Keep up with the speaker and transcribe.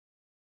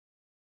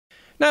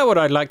Now what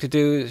I'd like to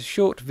do is a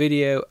short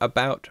video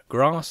about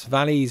Grass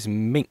Valley's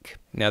Mync.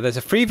 Now there's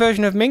a free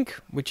version of Mync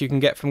which you can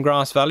get from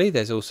Grass Valley.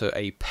 There's also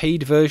a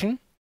paid version,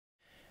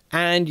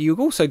 and you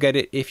also get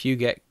it if you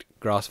get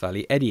Grass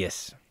Valley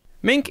Edius.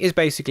 Mync is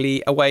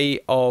basically a way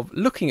of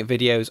looking at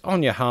videos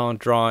on your hard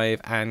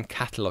drive and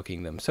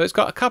cataloguing them. So it's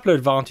got a couple of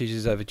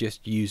advantages over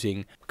just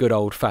using good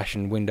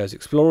old-fashioned Windows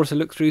Explorer to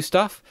look through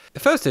stuff. The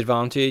first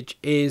advantage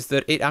is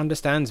that it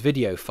understands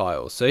video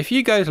files. So if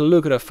you go to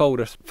look at a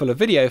folder full of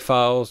video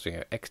files,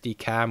 XD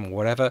Cam or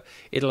whatever,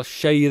 it'll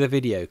show you the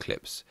video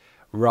clips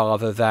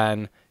rather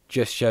than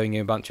just showing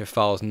you a bunch of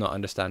files and not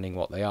understanding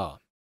what they are.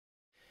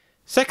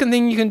 Second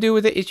thing you can do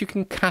with it is you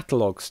can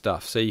catalogue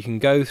stuff. So you can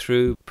go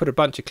through, put a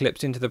bunch of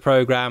clips into the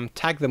program,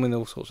 tag them with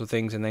all sorts of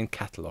things, and then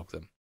catalogue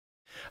them.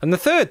 And the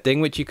third thing,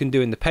 which you can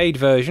do in the paid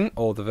version,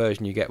 or the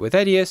version you get with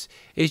Edius,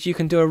 is you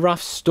can do a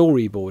rough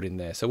storyboard in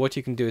there. So what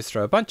you can do is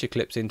throw a bunch of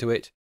clips into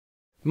it,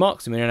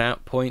 mark them in and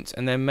out points,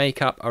 and then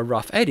make up a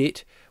rough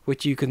edit,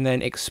 which you can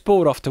then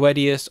export off to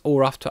Edius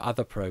or off to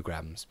other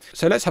programs.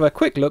 So let's have a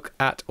quick look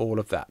at all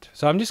of that.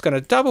 So I'm just going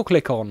to double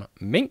click on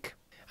Mync,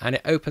 and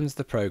it opens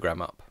the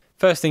program up.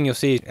 First thing you'll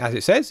see, as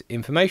it says,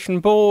 information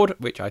board,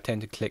 which I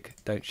tend to click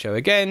don't show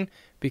again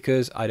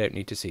because I don't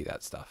need to see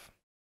that stuff.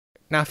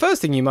 Now,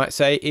 first thing you might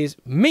say is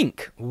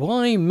Mync.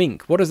 Why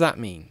Mync? What does that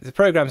mean? The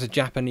program's a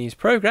Japanese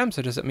program,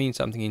 so does it mean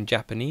something in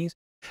Japanese?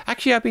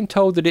 Actually, I've been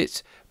told that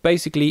it's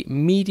basically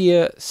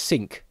media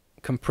sync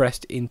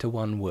compressed into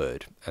one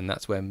word, and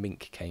that's where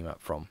Mync came up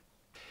from.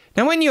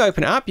 Now, when you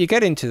open it up, you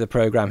get into the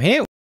program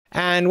here,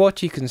 and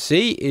what you can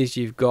see is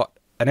you've got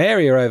an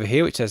area over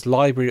here which says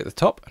library at the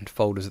top and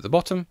folders at the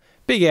bottom,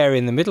 big area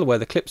in the middle where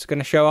the clips are going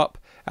to show up,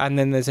 and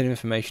then there's an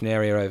information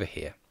area over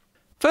here.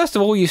 First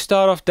of all, you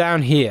start off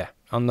down here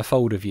on the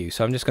folder view,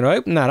 so I'm just going to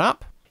open that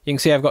up. You can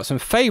see I've got some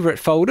favourite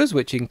folders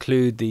which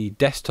include the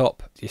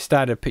desktop, your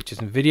standard pictures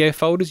and video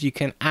folders. You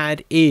can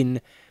add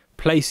in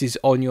places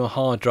on your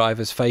hard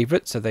drive as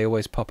favourites, so they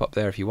always pop up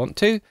there if you want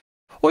to.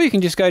 Or you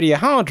can just go to your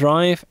hard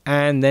drive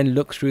and then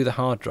look through the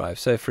hard drive.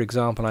 So for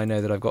example, I know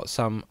that I've got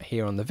some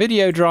here on the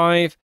video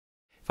drive.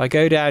 If I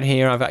go down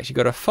here, I've actually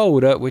got a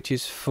folder which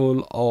is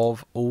full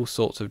of all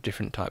sorts of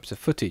different types of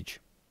footage.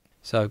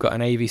 So I've got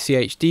an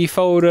AVCHD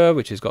folder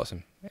which has got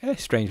some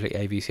strangely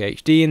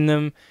AVCHD in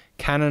them,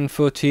 Canon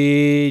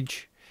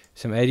footage,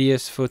 some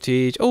Edius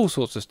footage, all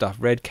sorts of stuff,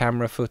 Red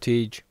camera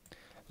footage,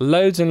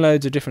 loads and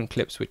loads of different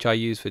clips which I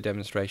use for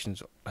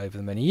demonstrations over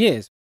the many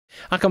years.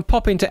 I can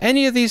pop into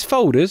any of these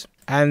folders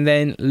and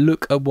then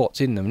look at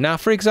what's in them. Now,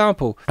 for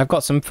example, I've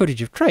got some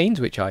footage of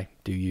trains, which I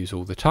do use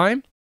all the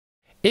time.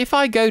 If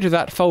I go to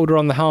that folder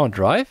on the hard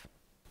drive,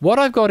 what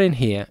I've got in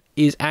here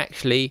is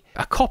actually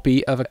a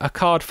copy of a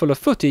card full of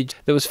footage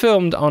that was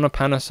filmed on a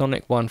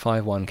Panasonic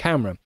 151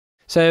 camera.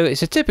 So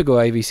it's a typical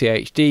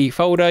AVCHD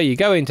folder. You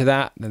go into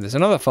that, then there's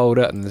another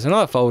folder, and there's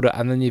another folder,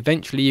 and then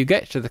eventually you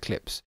get to the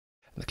clips.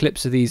 The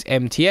clips are these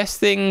MTS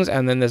things,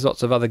 and then there's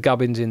lots of other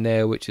gubbins in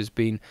there which has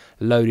been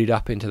loaded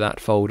up into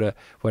that folder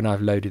when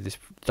I've loaded this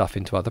stuff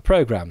into other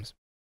programs.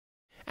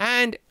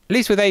 And at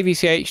least with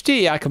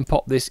AVCHD, I can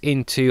pop this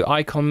into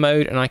icon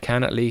mode and I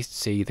can at least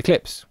see the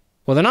clips.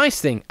 Well, the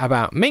nice thing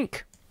about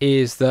Mync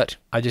is that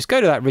I just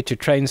go to that Richard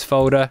Trains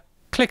folder,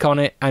 click on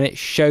it, and it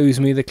shows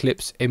me the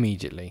clips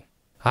immediately.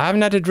 I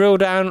haven't had to drill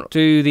down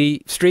to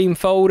the stream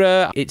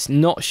folder. It's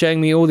not showing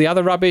me all the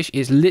other rubbish.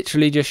 It's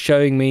literally just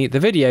showing me the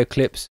video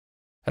clips,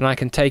 and I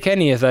can take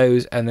any of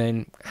those and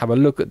then have a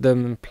look at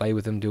them and play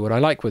with them, do what I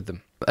like with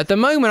them. At the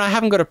moment, I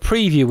haven't got a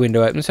preview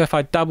window open, so if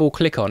I double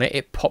click on it,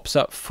 it pops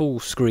up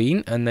full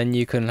screen, and then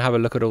you can have a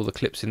look at all the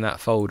clips in that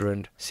folder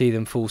and see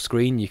them full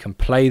screen. You can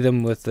play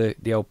them with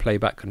the old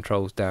playback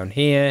controls down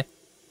here.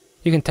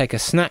 You can take a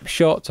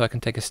snapshot, so I can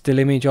take a still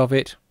image of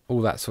it, all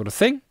that sort of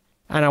thing.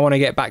 And I want to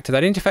get back to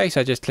that interface,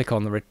 I just click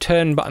on the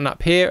return button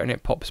up here and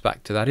it pops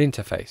back to that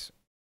interface.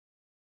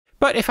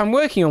 But if I'm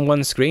working on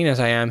one screen, as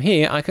I am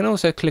here, I can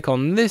also click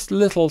on this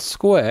little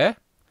square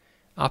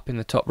up in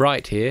the top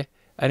right here,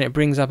 and it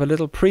brings up a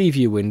little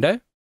preview window.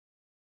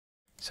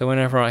 So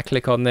whenever I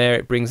click on there,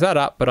 it brings that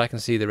up, but I can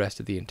see the rest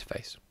of the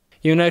interface.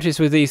 You'll notice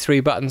with these three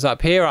buttons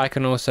up here, I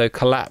can also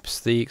collapse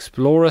the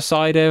Explorer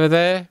side over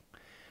there,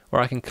 or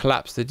I can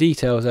collapse the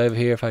details over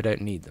here if I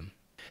don't need them.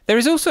 There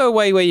is also a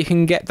way where you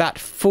can get that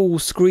full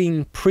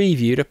screen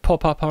preview to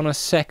pop up on a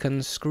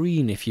second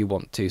screen if you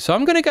want to. So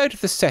I'm going to go to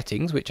the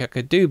settings, which I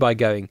could do by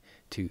going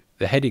to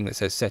the heading that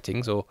says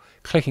settings or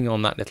clicking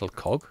on that little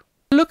cog.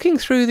 Looking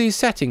through these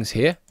settings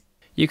here,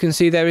 you can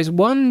see there is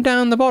one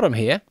down the bottom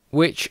here,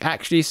 which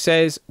actually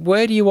says,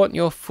 where do you want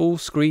your full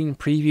screen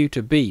preview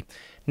to be?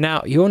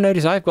 Now, you'll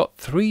notice I've got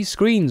 3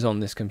 screens on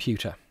this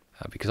computer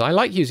because I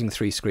like using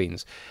 3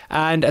 screens.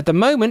 And at the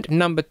moment,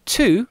 number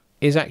 2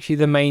 is actually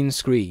the main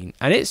screen,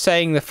 and it's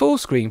saying the full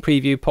screen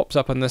preview pops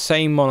up on the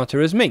same monitor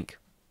as Mync,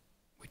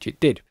 which it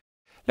did.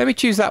 Let me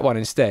choose that one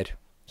instead.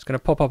 It's going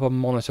to pop up on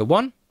monitor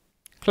 1,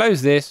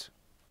 close this,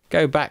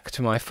 go back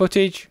to my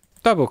footage,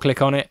 double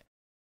click on it,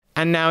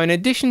 and now in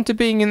addition to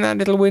being in that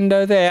little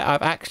window there,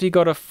 I've actually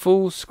got a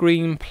full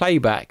screen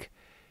playback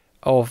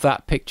of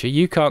that picture.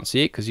 You can't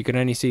see it because you can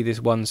only see this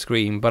one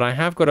screen, but I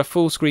have got a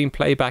full screen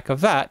playback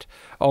of that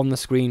on the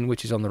screen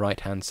which is on the right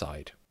hand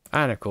side.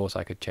 And of course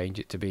I could change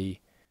it to be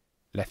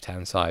left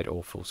hand side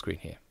or full screen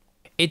here.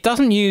 It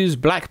doesn't use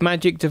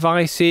Blackmagic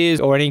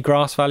devices or any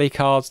Grass Valley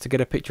cards to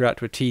get a picture out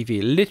to a TV.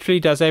 It literally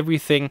does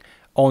everything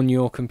on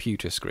your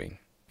computer screen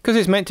because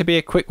it's meant to be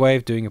a quick way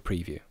of doing a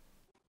preview.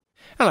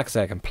 And like I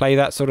say, I can play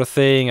that sort of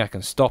thing, I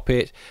can stop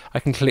it, I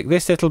can click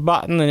this little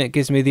button and it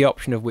gives me the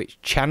option of which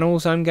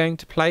channels I'm going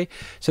to play.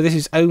 So this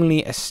is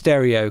only a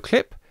stereo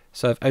clip,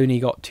 so I've only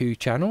got 2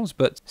 channels,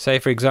 but say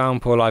for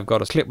example I've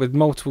got a clip with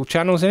multiple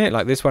channels in it,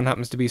 like this one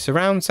happens to be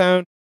surround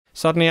sound,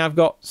 suddenly I've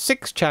got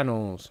 6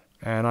 channels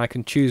and I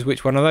can choose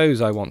which one of those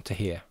I want to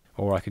hear,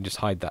 or I can just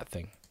hide that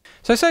thing.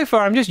 So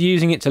far I'm just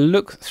using it to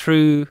look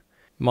through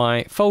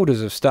my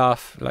folders of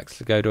stuff.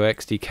 Let's go to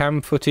XD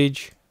cam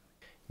footage.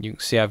 You can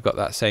see I've got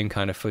that same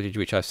kind of footage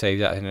which I've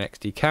saved out in an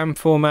XD cam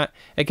format.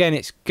 Again,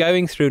 it's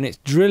going through and it's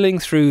drilling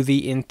through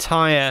the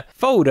entire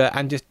folder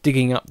and just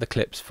digging up the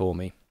clips for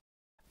me.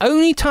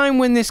 Only time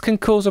when this can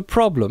cause a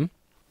problem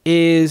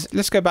is,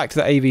 let's go back to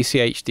the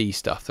AVC HD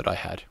stuff that I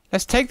had.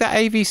 Let's take that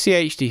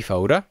AVC HD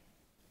folder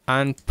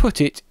and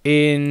put it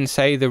in,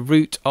 say, the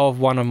root of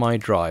one of my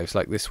drives,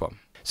 like this one.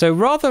 So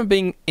rather than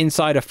being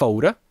inside a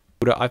folder,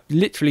 I've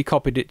literally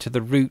copied it to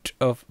the root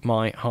of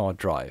my hard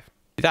drive.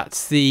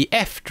 That's the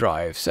F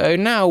drive. So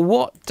now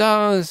what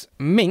does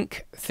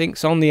Mync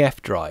thinks on the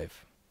F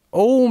drive?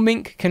 All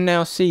Mync can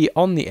now see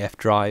on the F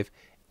drive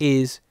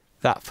is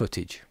that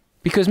footage.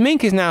 Because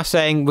Mync is now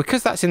saying,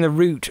 because that's in the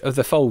root of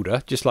the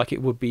folder, just like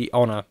it would be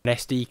on an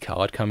SD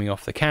card coming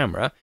off the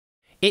camera,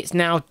 it's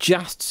now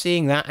just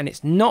seeing that and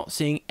it's not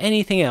seeing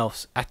anything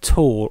else at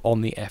all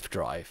on the F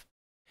drive.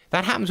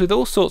 That happens with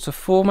all sorts of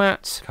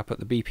formats. I put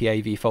the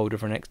BPAV folder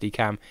for an XD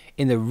cam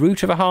in the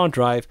root of a hard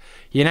drive.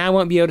 You now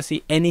won't be able to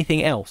see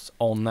anything else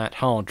on that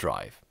hard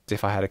drive.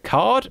 If I had a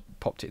card,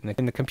 popped it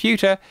in the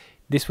computer,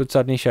 this would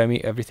suddenly show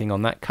me everything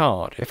on that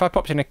card. If I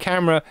popped in a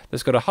camera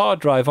that's got a hard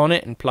drive on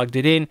it and plugged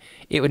it in,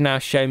 it would now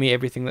show me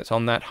everything that's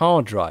on that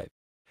hard drive.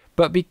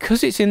 But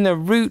because it's in the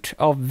root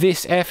of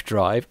this F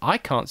drive, I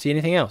can't see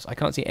anything else. I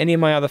can't see any of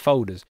my other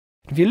folders.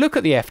 If you look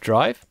at the F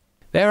drive,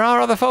 there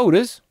are other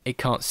folders. It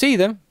can't see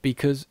them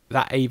because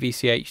that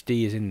AVC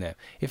HD is in there.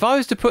 If I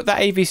was to put that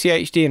AVC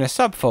HD in a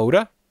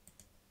subfolder,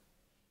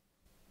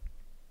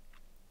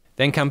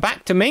 then come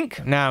back to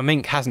Mync. Now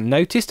Mync hasn't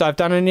noticed I've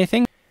done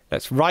anything.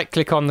 Let's right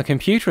click on the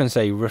computer and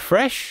say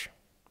refresh.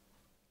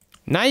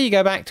 Now you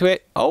go back to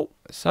it. Oh,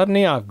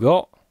 suddenly I've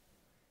got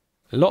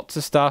lots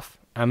of stuff.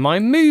 And my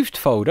moved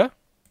folder,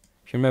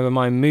 if you remember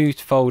my moved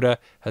folder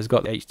has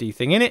got the HD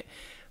thing in it.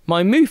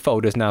 My moved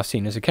folder is now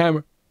seen as a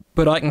camera,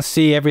 but I can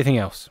see everything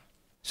else.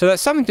 So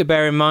that's something to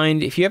bear in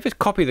mind. If you ever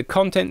copy the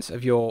contents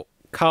of your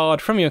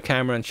card from your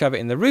camera and shove it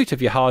in the root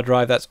of your hard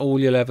drive, that's all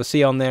you'll ever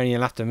see on there and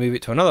you'll have to move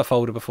it to another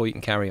folder before you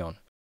can carry on.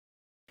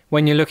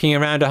 When you're looking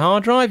around a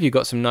hard drive, you've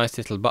got some nice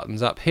little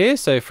buttons up here.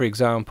 So for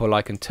example,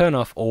 I can turn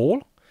off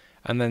all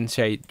and then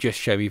say just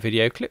show me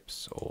video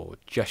clips, or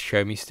just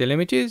show me still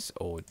images,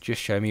 or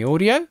just show me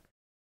audio.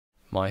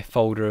 My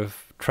folder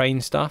of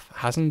train stuff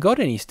hasn't got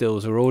any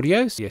stills or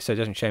audio, so it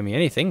doesn't show me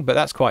anything, but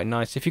that's quite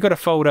nice. If you've got a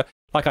folder,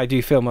 like I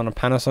do film on a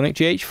Panasonic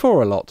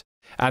GH4 a lot,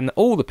 and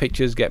all the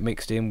pictures get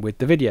mixed in with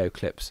the video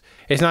clips.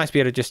 It's nice to be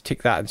able to just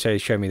tick that and say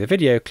show me the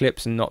video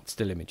clips and not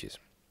still images.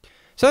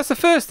 So that's the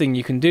first thing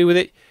you can do with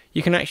it.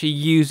 You can actually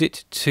use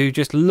it to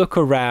just look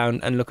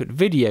around and look at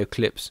video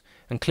clips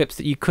and clips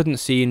that you couldn't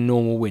see in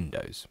normal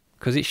windows,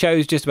 because it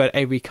shows just about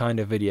every kind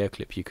of video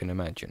clip you can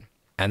imagine.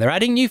 And they're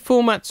adding new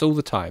formats all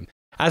the time.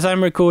 As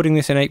I'm recording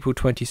this in April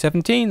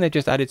 2017, they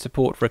just added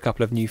support for a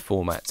couple of new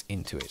formats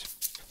into it.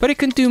 But it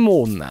can do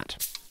more than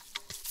that.